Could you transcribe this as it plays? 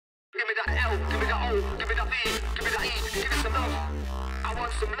Give me that L, give me that O, give me that V, give me that E, give me some love. I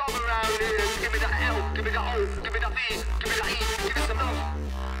want some love around here. Give me that L, give me that O, give me that V, give me that E, give me some love.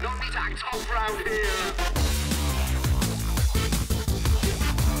 No need to act tough around here.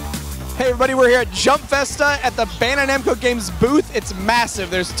 Hey everybody, we're here at Jump Festa at the Bandai Namco Games booth. It's massive.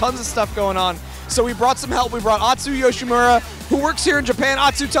 There's tons of stuff going on. So we brought some help. We brought Atsu Yoshimura, who works here in Japan.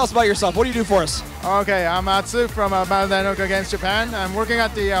 Atsu, tell us about yourself. What do you do for us? Okay, I'm Atsu from Bandai Namco Games Japan. I'm working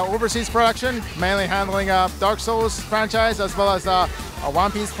at the overseas production, mainly handling Dark Souls franchise as well as a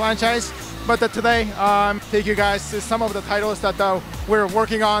One Piece franchise. But today, take you guys to some of the titles that we're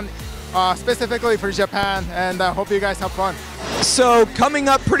working on specifically for Japan, and I hope you guys have fun. So coming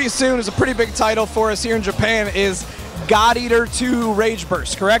up pretty soon is a pretty big title for us here in Japan is God Eater 2 Rage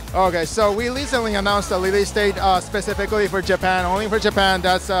Burst, correct? Okay, so we recently announced the release date specifically for Japan, only for Japan.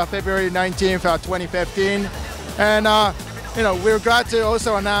 That's February 19th, 2015. And we're glad to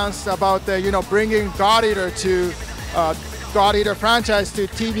also announce about bringing God Eater to God Eater franchise to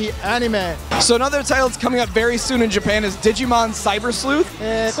TV anime. So another title that's coming up very soon in Japan is Digimon Cyber Sleuth.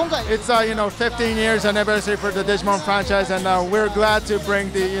 It's 15 years anniversary for the Digimon franchise, and we're glad to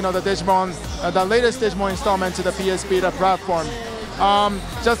bring the Digimon, the latest Digimon installment to the PS Vita platform.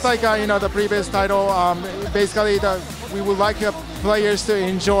 Just like the previous title, basically we would like players to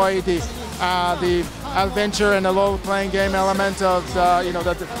enjoy the adventure and the role-playing game element of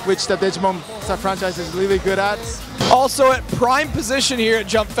which the Digimon franchise is really good at. Also at prime position here at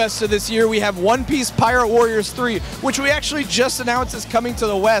Jump Festa this year, we have One Piece Pirate Warriors 3, which we actually just announced is coming to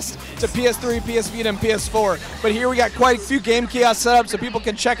the West to PS3, PS Vita, and PS4. But here we got quite a few game kiosks set up so people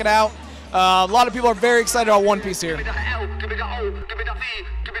can check it out. A lot of people are very excited about One Piece here.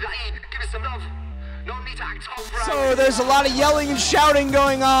 So there's a lot of yelling and shouting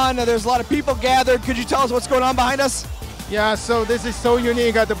going on. There's a lot of people gathered. Could you tell us what's going on behind us? Yeah, so this is so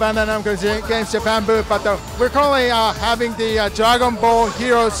unique at the Bandai Namco Games Japan booth, but we're currently having the Dragon Ball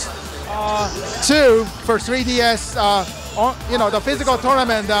Heroes 2 for 3DS, the physical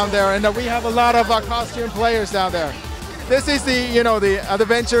tournament down there, and we have a lot of costume players down there. This is the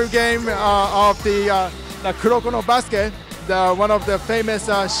adventure game of the Kuroko no Basket, one of the famous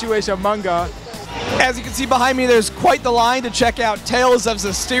Shueisha manga. As you can see behind me, there's quite the line to check out Tales of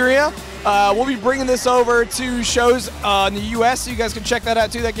Zestiria. We'll be bringing this over to shows in the US, so you guys can check that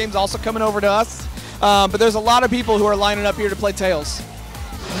out too. That game's also coming over to us. But there's a lot of people who are lining up here to play Tales.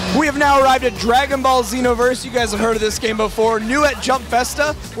 We have now arrived at Dragon Ball Xenoverse. You guys have heard of this game before. New at Jump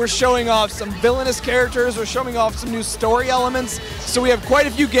Festa, we're showing off some villainous characters. We're showing off some new story elements. So we have quite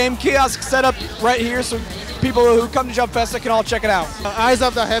a few game kiosks set up right here, so people who come to Jump Festa can all check it out. Eyes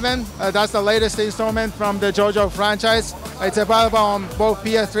of the Heaven, that's the latest installment from the JoJo franchise. It's available on both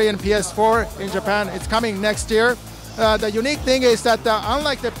PS3 and PS4 in Japan. It's coming next year. The unique thing is that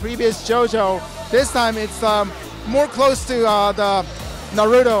unlike the previous JoJo, this time it's more close to the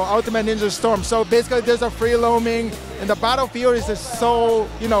Naruto Ultimate Ninja Storm. So basically there's a free roaming, and the battlefield is so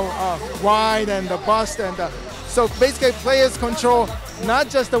wide and vast, and so basically players control not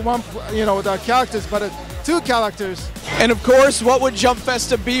just the one the characters, but two characters. And of course, what would Jump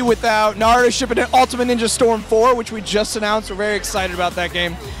Festa be without Naruto Shippuden Ultimate Ninja Storm 4, which we just announced. We're very excited about that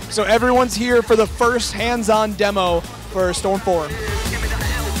game. So everyone's here for the first hands-on demo for Storm 4.